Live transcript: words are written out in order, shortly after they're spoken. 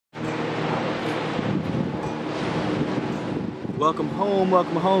Welcome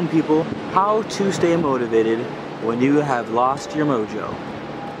home, people. How to stay motivated when you have lost your mojo.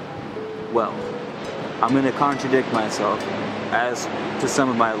 Well, I'm going to contradict myself as to some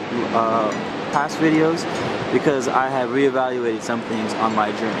of my past videos because I have reevaluated some things on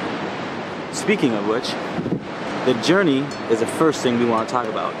my journey. Speaking of which, the journey is the first thing we want to talk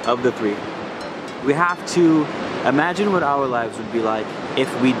about of the three. We have to imagine what our lives would be like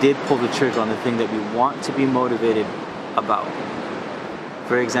if we did pull the trigger on the thing that we want to be motivated about.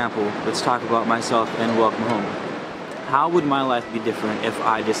 For example, let's talk about myself and welcome home. How would my life be different if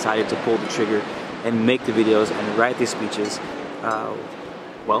I decided to pull the trigger and make the videos and write the speeches?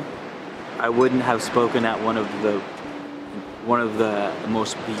 Well, I wouldn't have spoken at one of the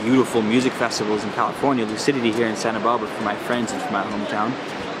most beautiful music festivals in California, Lucidity here in Santa Barbara, for my friends and for my hometown.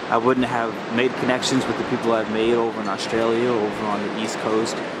 I wouldn't have made connections with the people I've made over in Australia, over on the East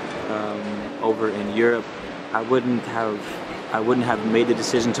Coast, over in Europe. I wouldn't have made the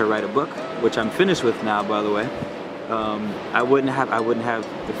decision to write a book, which I'm finished with now, by the way. I wouldn't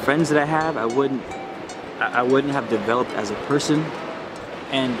have the friends that I have. I wouldn't have developed as a person.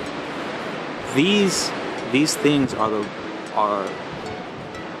 And these things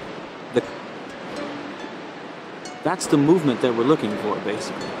that's the movement that we're looking for,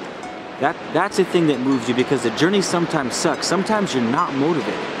 basically. That's the thing that moves you, because the journey sometimes sucks. Sometimes you're not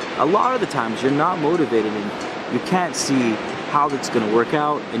motivated. A lot of the times you're not motivated and you can't see how it's going to work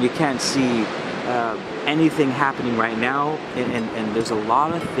out, and you can't see anything happening right now, and there's a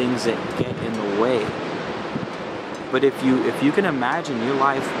lot of things that get in the way. But if you can imagine your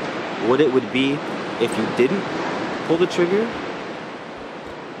life, what it would be if you didn't pull the trigger,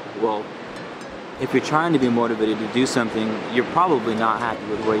 well, if you're trying to be motivated to do something, you're probably not happy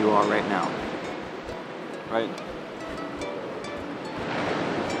with where you are right now, right?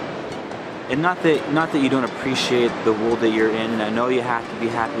 And not that you don't appreciate the world that you're in, and I know you have to be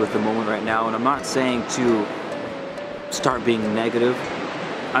happy with the moment right now, and I'm not saying to start being negative.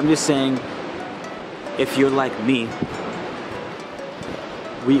 I'm just saying, if you're like me,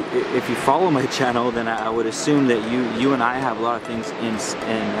 if you follow my channel, then I would assume that you and I have a lot of things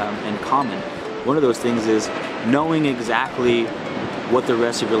in common. One of those things is knowing exactly what the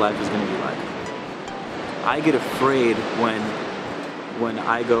rest of your life is going to be like. I get afraid when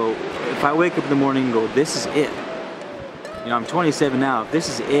I go, if I wake up in the morning and go, this is it. You know, I'm 27 now. If this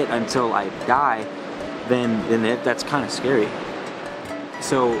is it until I die, then that's kind of scary.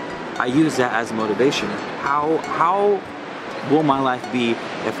 So I use that as motivation. How will my life be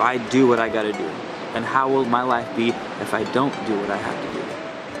if I do what I got to do? And how will my life be if I don't do what I have to do?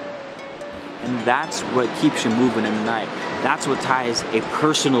 And that's what keeps you moving in the night. That's what ties a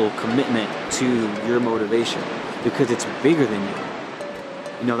personal commitment to your motivation, because it's bigger than you.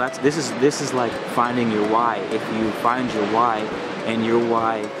 You know, this is like finding your why. If you find your why, and your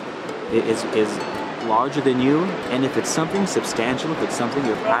why is larger than you, and if it's something substantial, if it's something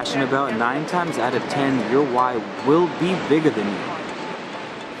you're passionate about, 9 times out of 10, your why will be bigger than you.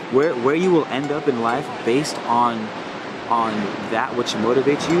 Where you will end up in life based on that which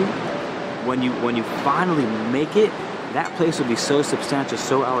motivates you, when you finally make it, that place will be so substantial,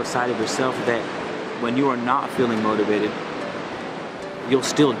 so outside of yourself, that when you are not feeling motivated, you'll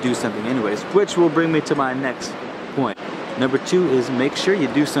still do something anyways, which will bring me to my next point. Number 2 is make sure you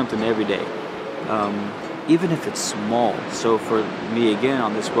do something every day, even if it's small. So for me, again,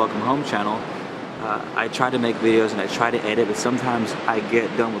 on this Welcome Home channel, I try to make videos and I try to edit, but sometimes I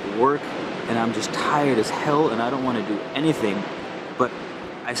get done with work and I'm just tired as hell and I don't want to do anything, but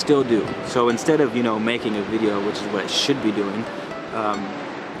I still do. So instead of, you know, making a video, which is what I should be doing,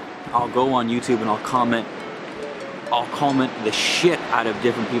 I'll go on YouTube and I'll comment the shit out of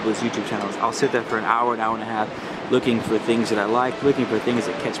different people's YouTube channels. I'll sit there for an hour and a half looking for things that I like, looking for things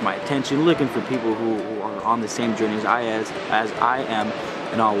that catch my attention, looking for people who are on the same journey as I am,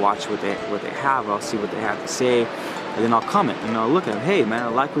 and I'll watch what they have, I'll see what they have to say, and then I'll comment and I'll look at them. Hey man, I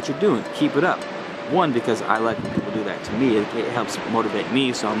like what you're doing, keep it up. One, because I like when people do that to me, it helps motivate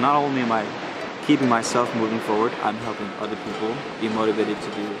me, so not only am I keeping myself moving forward, I'm helping other people be motivated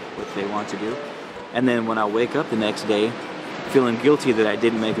to do what they want to do. And then when I wake up the next day feeling guilty that I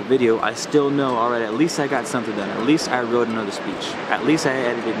didn't make a video, I still know, alright, at least I got something done. At least I wrote another speech. At least I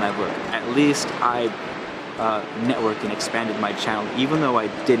edited my book. At least I networked and expanded my channel, even though I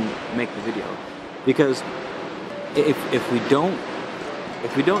didn't make the video. Because if we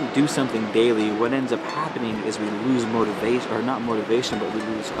don't do something daily, what ends up happening is we lose motivation, or not motivation, but we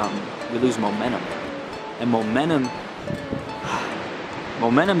lose momentum. And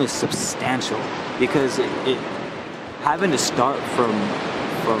momentum is substantial, because having to start from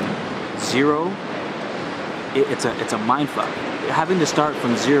zero it's a mind fuck. Having to start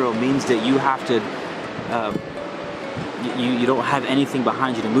from zero means that you have to, you don't have anything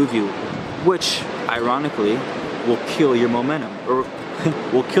behind you to move you, which ironically will kill your momentum, or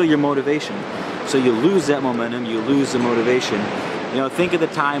will kill your motivation. So you lose that momentum, you lose the motivation. You know, think of the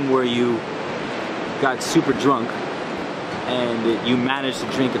time where you got super drunk and you managed to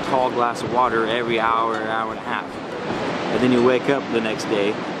drink a tall glass of water every hour and a half. And then you wake up the next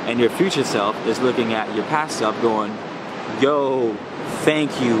day and your future self is looking at your past self going, yo,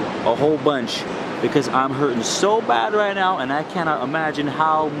 thank you a whole bunch, because I'm hurting so bad right now and I cannot imagine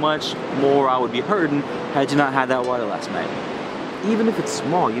how much more I would be hurting had you not had that water last night. Even if it's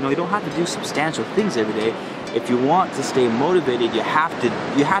small, you know, you don't have to do substantial things every day. If you want to stay motivated, you have to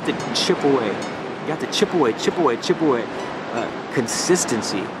chip away. You have to chip away.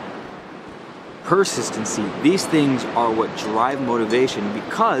 Consistency, persistency. These things are what drive motivation,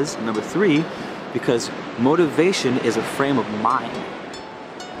 because, number 3, because motivation is a frame of mind.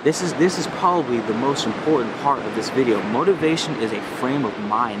 This is probably the most important part of this video. Motivation is a frame of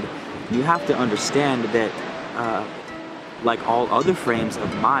mind. You have to understand that like all other frames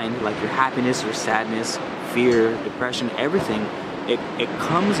of mind, like your happiness, your sadness, fear, depression, everything, it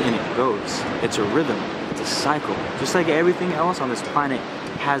comes and it goes. It's a rhythm, it's a cycle. Just like everything else on this planet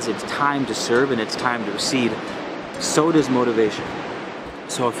has its time to serve and its time to recede, so does motivation.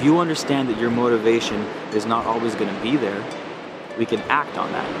 So if you understand that your motivation is not always going to be there, we can act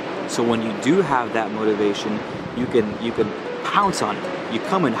on that. So when you do have that motivation, you can pounce on it. You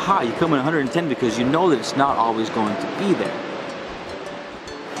come in hot, you come in 110 because you know that it's not always going to be there.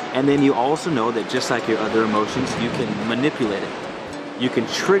 And then you also know that just like your other emotions, you can manipulate it. You can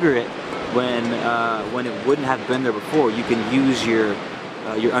trigger it when it wouldn't have been there before. You can use your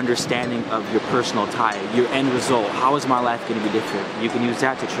understanding of your personal tie, your end result. How is my life going to be different? You can use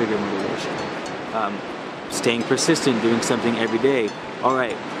that to trigger motivation. Staying persistent, doing something every day. All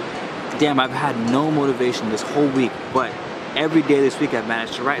right, damn, I've had no motivation this whole week, but every day this week I've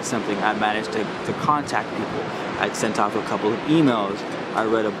managed to write something. I've managed to contact people. I sent off a couple of emails. I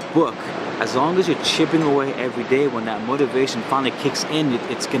read a book. As long as you're chipping away every day, when that motivation finally kicks in,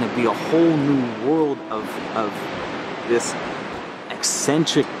 it's going to be a whole new world of this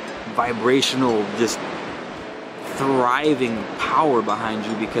eccentric, vibrational, just thriving power behind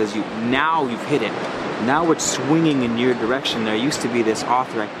you, because now you've hit it. Now it's swinging in your direction. There used to be this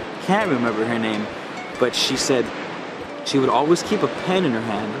author, I can't remember her name, but she said she would always keep a pen in her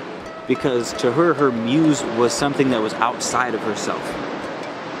hand because to her, her muse was something that was outside of herself.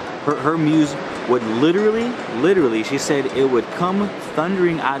 Her muse would literally, she said it would come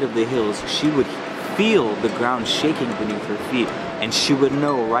thundering out of the hills. She would feel the ground shaking beneath her feet, and she would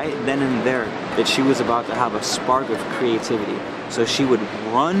know right then and there that she was about to have a spark of creativity. So she would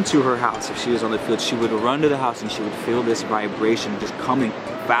run to her house. If she was on the field, she would run to the house and she would feel this vibration just coming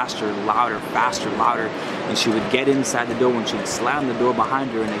faster, louder, and she would get inside the door, and she would slam the door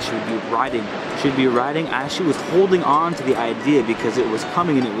behind her, and then she would be writing. She'd be writing as she was holding on to the idea, because it was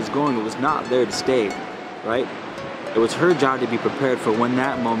coming and it was going. It was not there to stay, right? It was her job to be prepared for when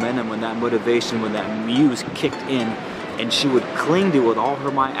that momentum, when that motivation, when that muse kicked in, and she would cling to it with all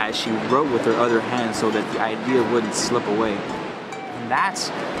her might as she wrote with her other hand so that the idea wouldn't slip away. And that's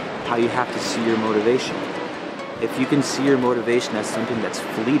how you have to see your motivation. If you can see your motivation as something that's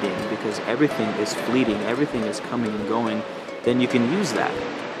fleeting, because everything is fleeting, everything is coming and going, then you can use that.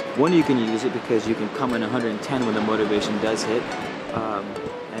 One, you can use it because you can come in 110 when the motivation does hit.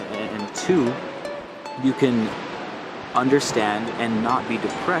 And 2, you can understand and not be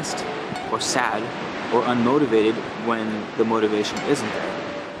depressed or sad or unmotivated when the motivation isn't there.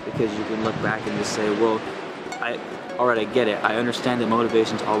 Because you can look back and just say, well, alright, I get it. I understand that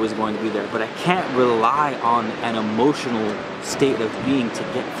motivation's always going to be there, but I can't rely on an emotional state of being to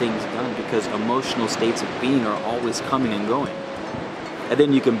get things done, because emotional states of being are always coming and going. And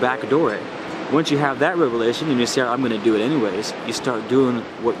then you can backdoor it. Once you have that revelation and you say, I'm going to do it anyways, you start doing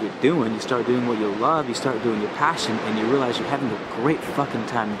what you're doing, you start doing what you love, you start doing your passion, and you realize you're having a great fucking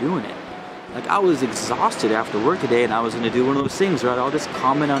time doing it. Like, I was exhausted after work today, and I was going to do one of those things, right? I'll just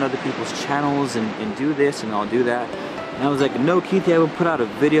comment on other people's channels and do this and I'll do that. And I was like, no, Keith, I haven't put out a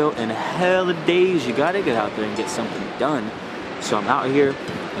video in hella days. You got to get out there and get something done. So I'm out here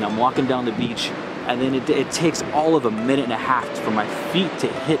and I'm walking down the beach, and then it takes all of a minute and a half for my feet to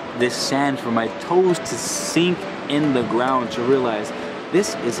hit this sand, for my toes to sink in the ground, to realize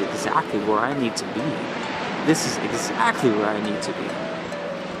this is exactly where I need to be. This is exactly where I need to be.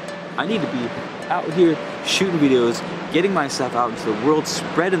 I need to be out here shooting videos, getting myself out into the world,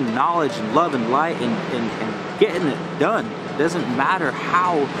 spreading knowledge and love and light, and getting it done. doesn't matter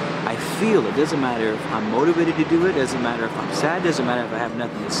how I feel. It doesn't matter if I'm motivated to do it. It doesn't matter if I'm sad. It doesn't matter if I have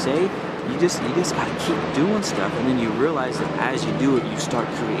nothing to say. You just gotta keep doing stuff, and then you realize that as you do it, you start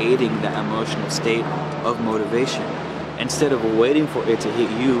creating that emotional state of motivation. Instead of waiting for it to hit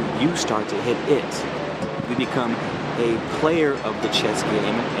you, you start to hit it. You become a player of the chess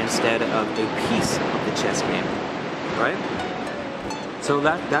game instead of a piece of the chess game, right? So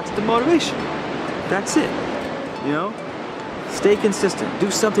that's the motivation. That's it. You know, stay consistent. Do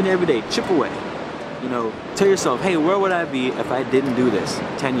something every day. Chip away. You know, tell yourself, hey, where would I be if I didn't do this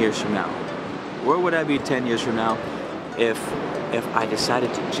 10 years from now? Where would I be 10 years from now if I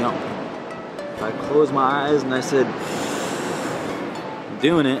decided to jump? If I closed my eyes and I said, I'm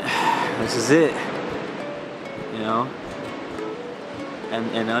doing it, this is it. You know?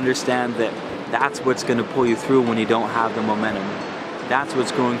 And understand that that's what's going to pull you through when you don't have the momentum. That's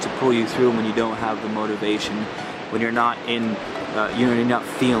what's going to pull you through when you don't have the motivation, when you're not in, you're not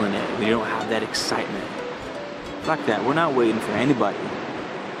feeling it, when you don't have that excitement. Fuck that, we're not waiting for anybody.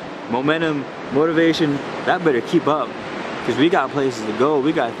 Momentum, motivation, that better keep up, because we got places to go,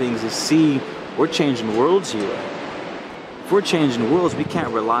 we got things to see. We're changing worlds here. If we're changing worlds, we can't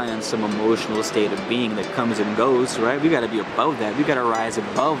rely on some emotional state of being that comes and goes, right? We gotta be above that. We gotta rise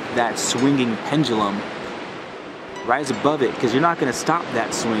above that swinging pendulum. Rise above it, because you're not going to stop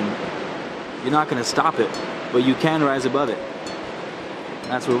that swing. You're not going to stop it, but you can rise above it.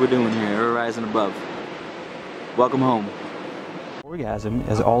 That's what we're doing here. We're rising above. Welcome home. Orgasm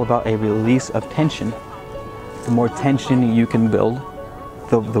is all about a release of tension. The more tension you can build,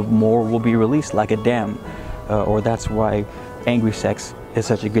 the more will be released, like a dam. Or that's why angry sex is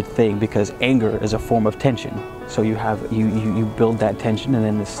such a good thing, because anger is a form of tension. So you build that tension, and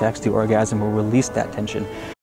then the sex, the orgasm, will release that tension.